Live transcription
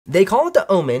They call it the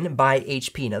Omen by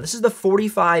HP. Now, this is the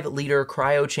 45-liter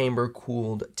cryo chamber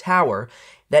cooled tower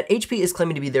that HP is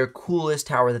claiming to be their coolest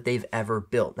tower that they've ever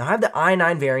built. Now, I have the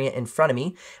i9 variant in front of me,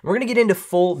 and we're gonna get into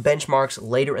full benchmarks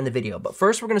later in the video. But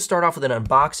first, we're gonna start off with an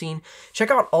unboxing, check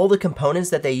out all the components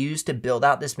that they use to build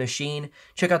out this machine,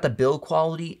 check out the build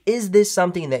quality. Is this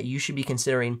something that you should be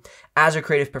considering as a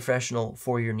creative professional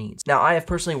for your needs? Now, I have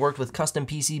personally worked with custom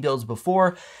PC builds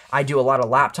before. I do a lot of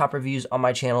laptop reviews on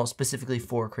my channel, specifically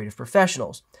for creative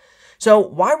professionals. So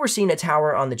why we're seeing a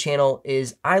tower on the channel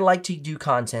is I like to do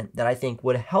content that I think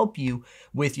would help you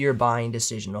with your buying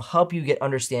decision. It'll help you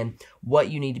understand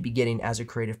what you need to be getting as a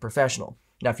creative professional.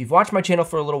 Now, if you've watched my channel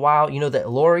for a little while, you know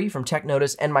that Lori from Tech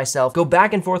Notice and myself go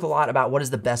back and forth a lot about what is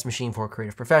the best machine for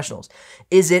creative professionals.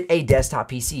 Is it a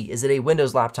desktop PC? Is it a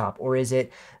Windows laptop? Or is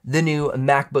it the new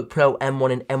MacBook Pro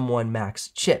M1 and M1 Max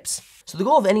chips? So the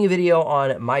goal of any video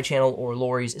on my channel or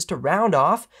Lori's is to round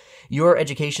off your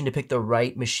education to pick the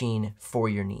right machine for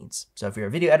your needs. So if you're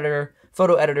a video editor,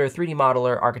 photo editor, 3D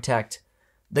modeler, architect,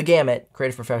 the gamut,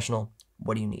 creative professional,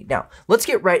 what do you need? Now, let's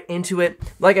get right into it.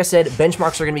 Like I said,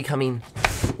 benchmarks are gonna be coming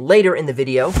later in the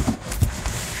video.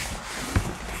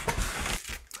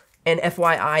 And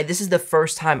FYI, this is the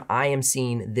first time I am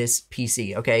seeing this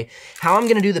PC, okay? How I'm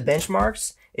gonna do the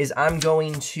benchmarks is I'm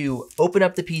going to open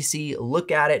up the PC,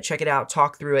 look at it, check it out,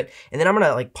 talk through it, and then I'm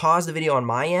gonna pause the video on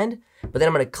my end, but then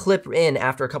I'm gonna clip in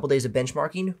after a couple days of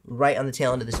benchmarking right on the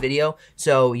tail end of this video,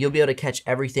 so you'll be able to catch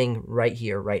everything right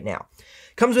here, right now.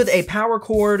 Comes with a power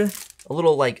cord, a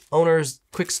little owner's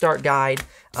quick start guide,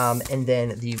 and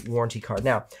then the warranty card.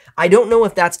 Now, I don't know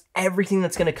if that's everything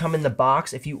that's gonna come in the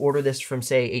box if you order this from,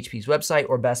 say, HP's website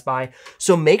or Best Buy,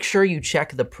 so make sure you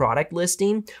check the product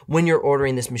listing when you're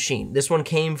ordering this machine. This one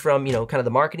came from, kind of the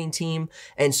marketing team,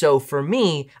 and so for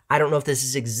me, I don't know if this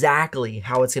is exactly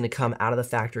how it's gonna come out of the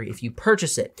factory if you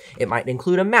purchase it. It might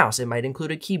include a mouse, it might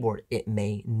include a keyboard, it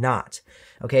may not,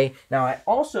 okay? Now, I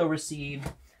also received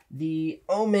the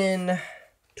Omen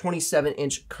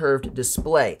 27-inch curved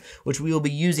display, which we will be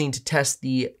using to test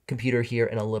the computer here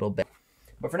in a little bit.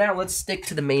 But for now, let's stick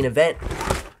to the main event,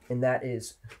 and that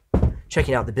is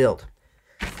checking out the build.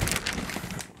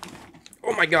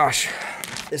 Oh my gosh,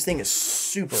 this thing is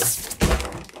super,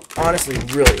 honestly,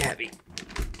 really heavy.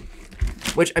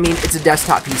 Which, I mean, it's a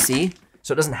desktop PC,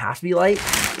 so it doesn't have to be light.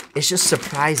 It's just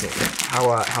surprising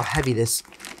how heavy this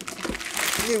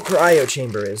new cryo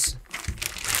chamber is.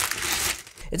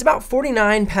 It's about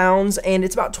 49 pounds and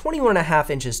it's about 21.5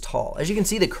 inches tall. As you can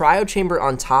see, the cryo chamber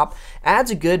on top adds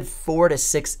a good 4 to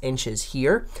 6 inches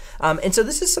here. And so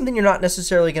this is something you're not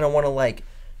necessarily gonna wanna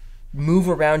move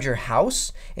around your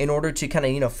house in order to kind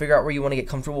of, figure out where you wanna get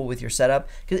comfortable with your setup,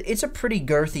 because it's a pretty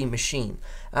girthy machine.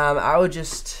 I would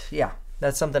just, yeah.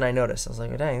 That's something I noticed. I was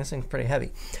like, oh, dang, this thing's pretty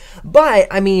heavy. But,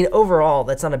 I mean, overall,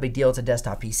 that's not a big deal. It's a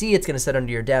desktop PC. It's going to sit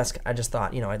under your desk. I just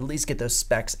thought, I'd at least get those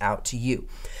specs out to you.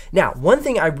 Now, one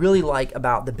thing I really like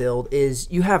about the build is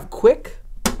you have quick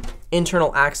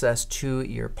internal access to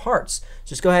your parts.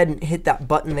 Just go ahead and hit that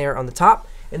button there on the top,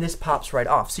 and this pops right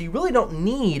off. So you really don't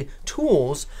need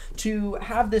tools to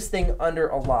have this thing under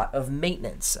a lot of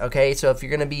maintenance, okay? So if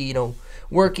you're gonna be,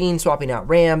 working, swapping out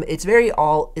RAM, it's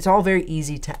all very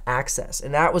easy to access,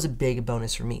 and that was a big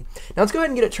bonus for me. Now let's go ahead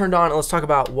and get it turned on, and let's talk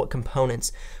about what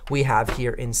components we have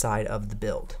here inside of the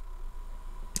build.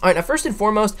 All right, now first and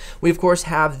foremost, we of course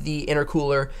have the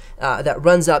intercooler that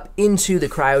runs up into the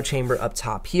cryo chamber up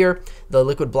top here. The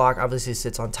liquid block obviously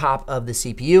sits on top of the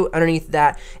CPU. Underneath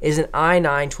that is an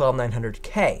i9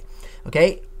 12900K.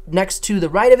 Okay, next to the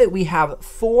right of it, we have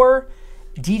 4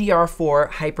 DDR4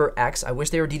 HyperX. I wish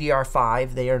they were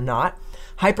DDR5, they are not.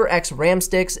 HyperX RAM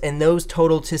sticks, and those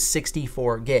total to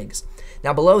 64 gigs.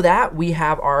 Now below that, we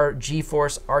have our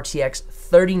GeForce RTX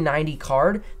 3090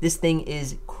 card. This thing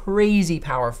is crazy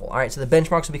powerful. All right, so the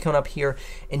benchmarks will be coming up here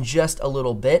in just a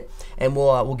little bit, and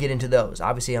we'll get into those.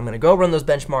 Obviously, I'm gonna go run those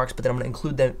benchmarks, but then I'm gonna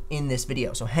include them in this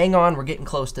video. So hang on, we're getting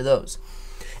close to those.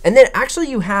 And then actually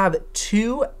you have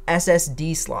 2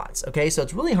 SSD slots, okay? So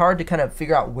it's really hard to kind of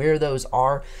figure out where those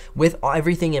are with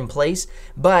everything in place.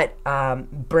 But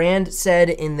Brand said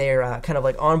in their kind of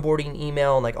onboarding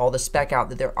email and all the spec out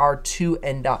that there are 2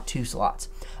 N.2 slots.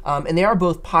 And they are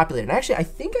both populated. And actually, I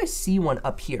think I see one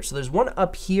up here. So there's one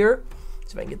up here.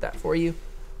 Let's see if I can get that for you.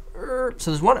 So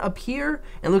there's one up here,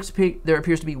 and there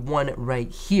appears to be one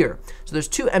right here. So there's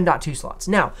 2 M.2 slots.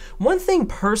 Now, one thing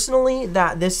personally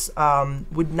that this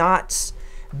would not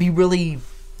be really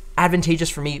advantageous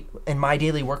for me in my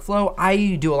daily workflow,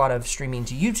 I do a lot of streaming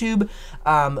to YouTube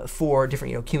for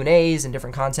different Q&As and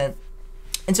different content.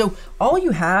 And so all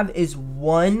you have is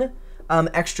one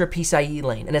extra PCIe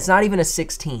lane, and it's not even a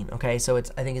 16, okay? So I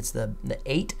think it's the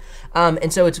 8.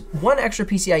 And so it's 1 extra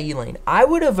PCIe lane. I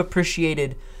would have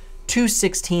appreciated 2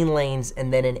 16 lanes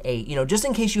and then an 8, you know, just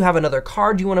in case you have another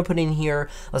card you want to put in here.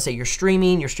 Let's say you're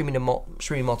streaming to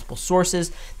streaming multiple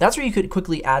sources. That's where you could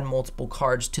quickly add multiple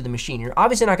cards to the machine. You're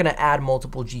obviously not going to add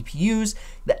multiple GPUs.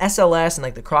 The SLS and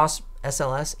like the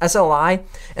SLI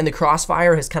and the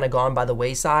Crossfire has kind of gone by the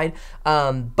wayside,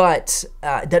 but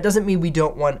that doesn't mean we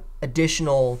don't want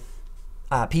additional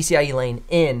PCIe lane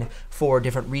in for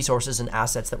different resources and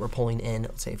assets that we're pulling in.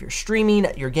 Let's say if you're streaming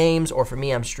your games, or for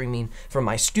me, I'm streaming from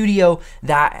my studio,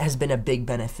 that has been a big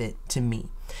benefit to me.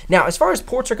 Now, as far as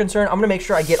ports are concerned, I'm gonna make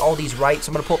sure I get all these right. So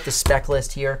I'm gonna pull up the spec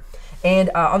list here. And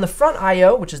on the front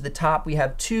IO, which is the top, we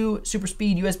have 2 super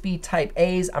speed USB type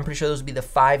A's. I'm pretty sure those would be the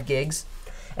 5 gigs.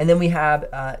 And then we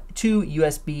have 2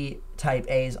 USB type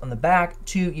A's on the back,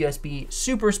 2 USB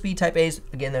super speed type A's.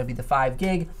 Again, that would be the 5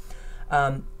 gig.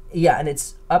 Yeah, and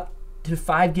it's up to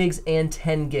 5 gigs and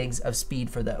 10 gigs of speed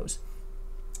for those.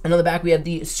 And on the back, we have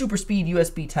the super speed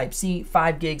USB type C,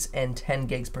 5 gigs and 10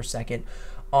 gigs per second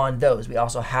on those. We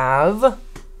also have, let's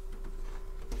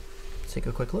take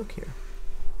a quick look here,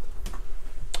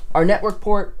 our network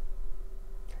port,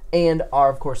 and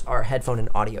of course, our headphone and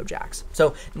audio jacks.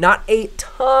 So not a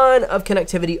ton of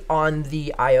connectivity on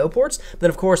the IO ports, but then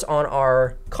of course on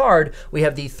our card, we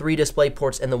have the 3 display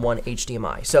ports and the 1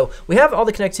 HDMI. So we have all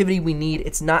the connectivity we need.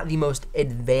 It's not the most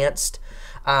advanced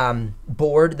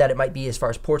board that it might be as far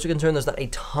as ports are concerned. There's not a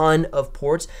ton of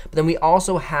ports, but then we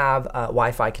also have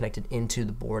Wi-Fi connected into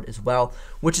the board as well,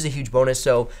 which is a huge bonus.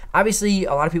 So obviously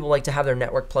a lot of people like to have their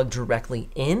network plugged directly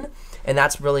in, and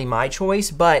that's really my choice,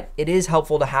 but it is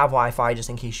helpful to have Wi-Fi just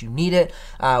in case you need it,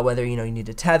 whether you need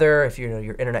to tether, if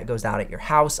your internet goes out at your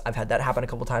house. I've had that happen a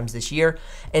couple times this year,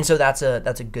 and so that's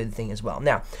a good thing as well.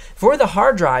 Now, for the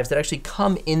hard drives that actually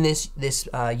come in this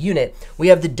unit, we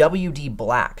have the WD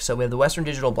Black. So we have the Western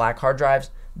Digital Black hard drives.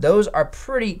 Those are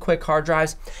pretty quick hard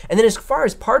drives. And then as far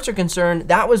as parts are concerned,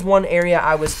 that was one area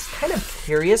I was kind of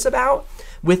curious about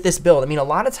with this build. I mean, a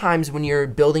lot of times when you're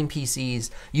building PCs,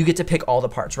 you get to pick all the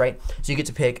parts, right? So you get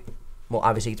to pick, well,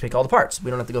 obviously you get to pick all the parts. We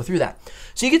don't have to go through that.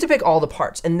 So you get to pick all the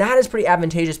parts, and that is pretty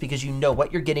advantageous because you know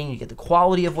what you're getting, you get the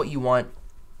quality of what you want,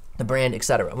 the brand,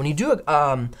 etc. When you do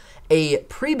a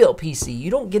pre-built PC, you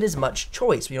don't get as much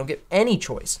choice. You don't get any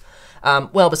choice.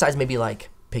 Well, besides maybe like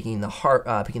picking the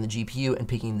GPU and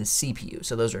picking the CPU.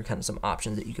 So those are kind of some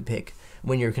options that you could pick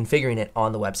when you're configuring it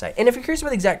on the website. And if you're curious about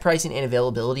the exact pricing and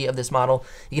availability of this model,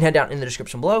 you can head down in the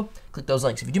description below, click those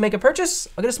links. If you do make a purchase,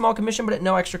 I'll get a small commission, but at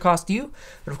no extra cost to you.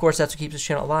 But of course, that's what keeps this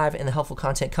channel alive and the helpful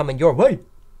content coming your way.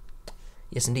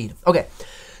 Yes, indeed. Okay.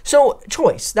 So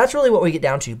choice, that's really what we get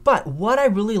down to. But what I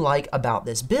really like about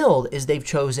this build is they've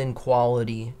chosen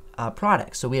quality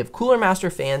products. So we have Cooler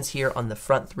Master fans here on the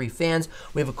front 3 fans.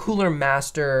 We have a Cooler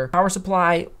Master power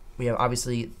supply. We have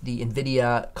obviously the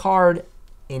NVIDIA card,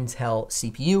 Intel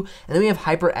CPU, and then we have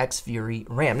HyperX Fury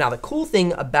RAM. Now the cool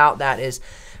thing about that is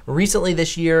recently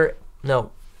this year,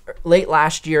 late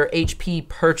last year, HP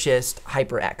purchased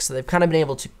HyperX. So they've kind of been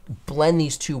able to blend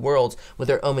these two worlds with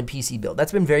their Omen PC build.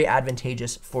 That's been very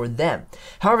advantageous for them.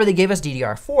 However, they gave us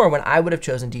DDR4 when I would have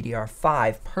chosen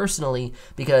DDR5 personally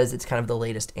because it's kind of the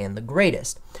latest and the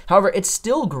greatest. However, it's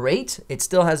still great. It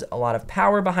still has a lot of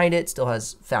power behind it, still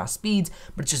has fast speeds,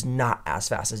 but it's just not as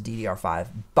fast as DDR5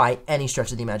 by any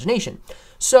stretch of the imagination.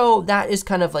 So that is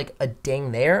kind of like a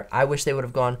ding there. I wish they would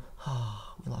have gone,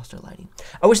 we lost our lighting.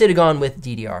 I wish they'd have gone with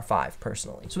DDR5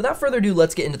 personally. So without further ado,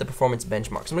 let's get into the performance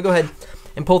benchmarks. I'm gonna go ahead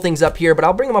and pull things up here, but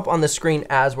I'll bring them up on the screen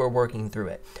as we're working through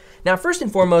it. Now, first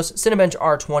and foremost, Cinebench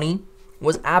R20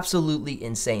 was absolutely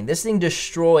insane. This thing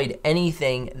destroyed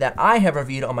anything that I have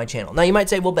reviewed on my channel. Now you might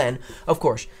say, well, Ben, of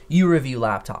course, you review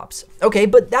laptops. Okay,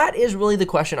 but that is really the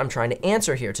question I'm trying to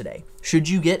answer here today. Should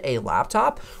you get a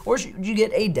laptop or should you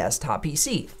get a desktop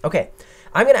PC? Okay.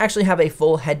 I'm gonna actually have a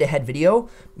full head-to-head video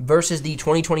versus the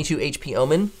 2022 HP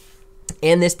Omen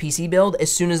and this PC build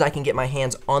as soon as I can get my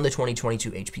hands on the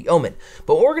 2022 HP Omen.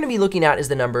 But what we're gonna be looking at is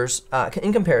the numbers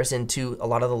in comparison to a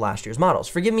lot of the last year's models.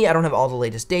 Forgive me, I don't have all the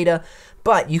latest data,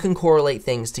 but you can correlate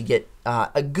things to get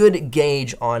a good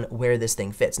gauge on where this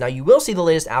thing fits. Now, you will see the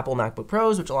latest Apple MacBook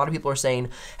Pros, which a lot of people are saying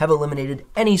have eliminated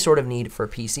any sort of need for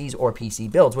PCs or PC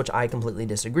builds, which I completely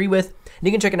disagree with. And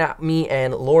you can check out me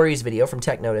and Lori's video from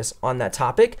Tech Notice on that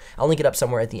topic. I'll link it up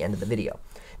somewhere at the end of the video.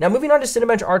 Now, moving on to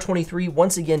Cinebench R23,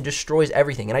 once again, destroys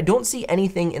everything. And I don't see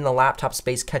anything in the laptop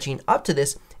space catching up to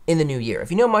this in the new year.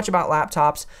 If you know much about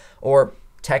laptops or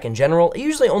tech in general, it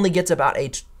usually only gets about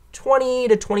a 20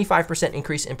 to 25%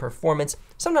 increase in performance,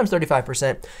 sometimes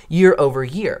 35% year over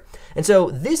year. And so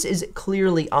this is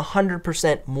clearly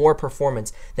 100% more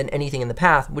performance than anything in the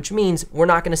past, which means we're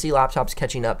not going to see laptops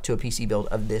catching up to a PC build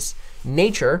of this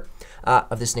nature,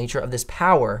 of this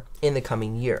power in the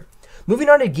coming year. Moving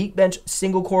on to Geekbench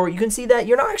single core, you can see that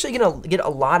you're not actually going to get a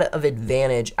lot of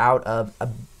advantage out of a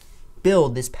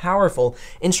build this powerful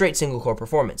in straight single core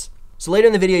performance. So later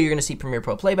in the video, you're going to see Premiere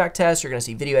Pro playback tests, you're going to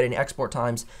see video editing export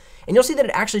times, and you'll see that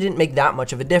it actually didn't make that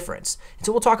much of a difference. And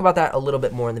so we'll talk about that a little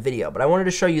bit more in the video, but I wanted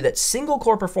to show you that single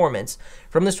core performance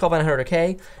from this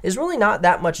 12900K is really not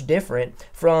that much different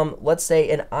from, let's say,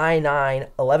 an i9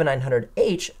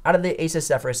 11900H out of the Asus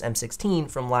Zephyrus M16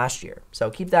 from last year.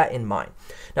 So keep that in mind.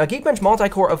 Now, Geekbench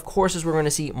multi-core, of course, is where we're going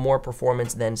to see more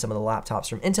performance than some of the laptops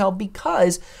from Intel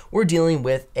because we're dealing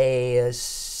with a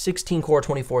 16-core,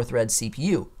 24-thread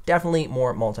CPU. Definitely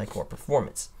more multi-core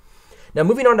performance. Now,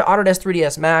 moving on to Autodesk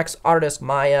 3ds Max, Autodesk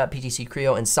Maya, PTC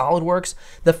Creo, and SolidWorks,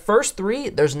 the first three,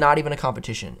 there's not even a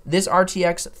competition. This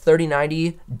RTX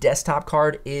 3090 desktop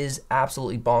card is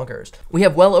absolutely bonkers. We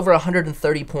have well over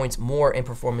 130 points more in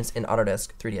performance in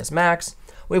Autodesk 3ds Max.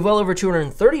 We have well over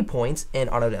 230 points in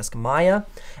Autodesk Maya,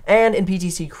 and in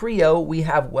PTC Creo, we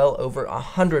have well over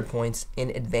 100 points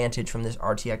in advantage from this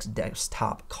RTX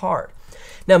desktop card.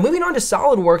 Now, moving on to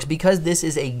SolidWorks, because this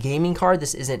is a gaming card,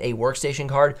 this isn't a workstation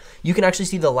card, you can actually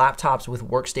see the laptops with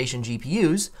workstation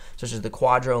GPUs, such as the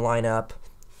Quadro lineup,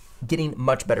 getting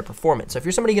much better performance. So if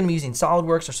you're somebody going to be using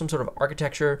SolidWorks or some sort of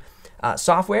architecture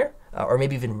software, or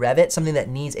maybe even Revit, something that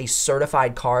needs a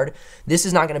certified card, this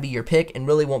is not going to be your pick and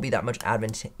really won't be that much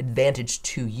advantage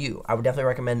to you. I would definitely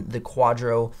recommend the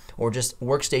Quadro or just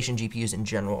workstation GPUs in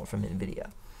general from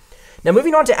NVIDIA. Now,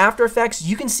 moving on to After Effects,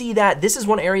 you can see that this is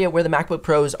one area where the MacBook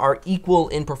Pros are equal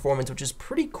in performance, which is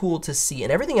pretty cool to see,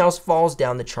 and everything else falls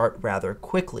down the chart rather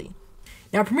quickly.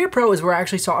 Now, Premiere Pro is where I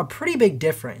actually saw a pretty big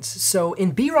difference. So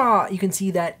in BRAW, you can see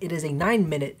that it is a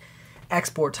 9-minute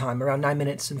export time, around 9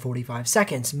 minutes and 45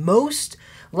 seconds. Most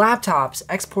laptops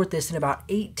export this in about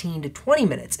 18 to 20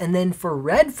 minutes. And then for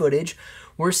red footage,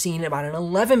 we're seeing about an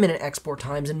 11-minute export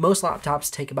times, and most laptops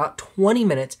take about 20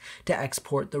 minutes to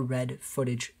export the red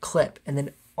footage clip. And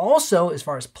then also, as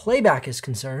far as playback is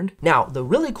concerned, now, the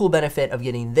really cool benefit of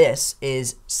getting this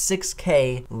is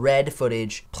 6K red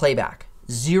footage playback.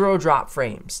 0 drop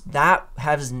frames. That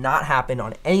has not happened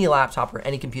on any laptop or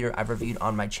any computer I've reviewed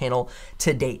on my channel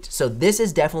to date. So this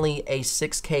is definitely a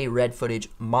 6K red footage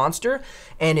monster.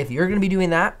 And if you're gonna be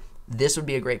doing that, this would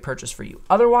be a great purchase for you.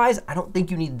 Otherwise, I don't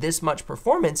think you need this much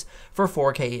performance for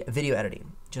 4K video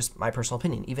editing. Just my personal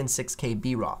opinion, even 6K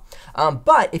BRAW.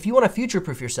 But if you wanna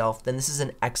future-proof yourself, then this is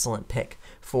an excellent pick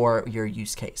for your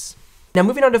use case. Now,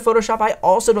 moving on to Photoshop, I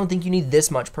also don't think you need this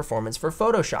much performance for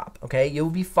Photoshop, okay? You'll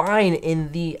be fine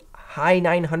in the high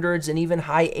 900s and even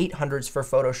high 800s for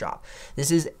Photoshop.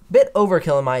 This is a bit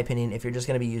overkill in my opinion if you're just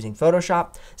gonna be using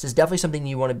Photoshop. This is definitely something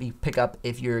you wanna pick up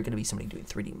if you're gonna be somebody doing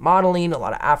 3D modeling, a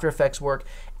lot of After Effects work,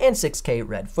 and 6K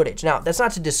red footage. Now, that's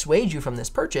not to dissuade you from this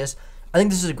purchase. I think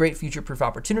this is a great future-proof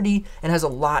opportunity and has a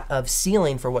lot of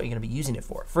ceiling for what you're gonna be using it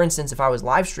for. For instance, if I was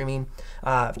live streaming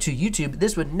to YouTube,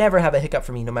 this would never have a hiccup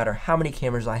for me no matter how many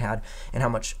cameras I had and how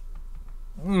much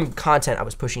content I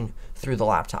was pushing through the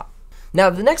laptop. Now,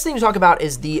 the next thing to talk about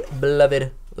is the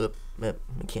beloved, I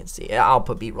can't see it, I'll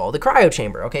put B-roll, the cryo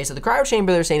chamber, okay? So the cryo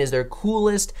chamber, they're saying, is their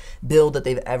coolest build that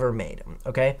they've ever made,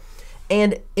 okay?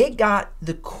 And it got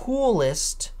the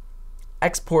coolest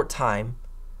export time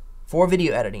for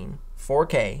video editing,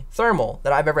 4K thermal,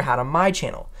 that I've ever had on my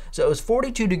channel. So it was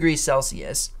 42 degrees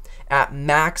Celsius at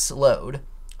max load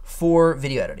for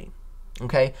video editing,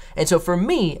 okay? And so for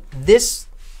me, this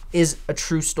is a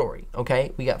true story,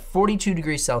 okay? We got 42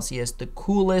 degrees Celsius, the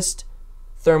coolest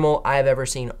thermal I've ever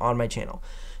seen on my channel.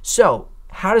 So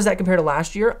how does that compare to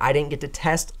last year? I didn't get to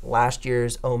test last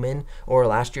year's Omen or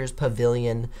last year's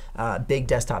Pavilion big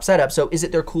desktop setup. So is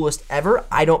it their coolest ever?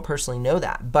 I don't personally know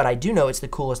that, but I do know it's the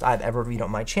coolest I've ever reviewed on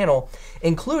my channel,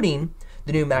 including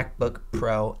the new MacBook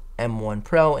Pro, M1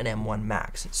 Pro, and M1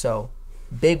 Max. So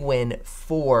big win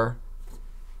for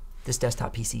this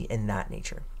desktop PC in that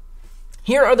nature.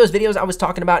 Here are those videos I was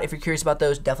talking about. If you're curious about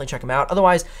those, definitely check them out.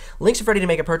 Otherwise, links if ready to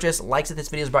make a purchase, likes if this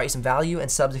video has brought you some value, and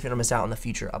subs if you don't miss out on the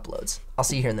future uploads. I'll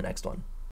see you here in the next one.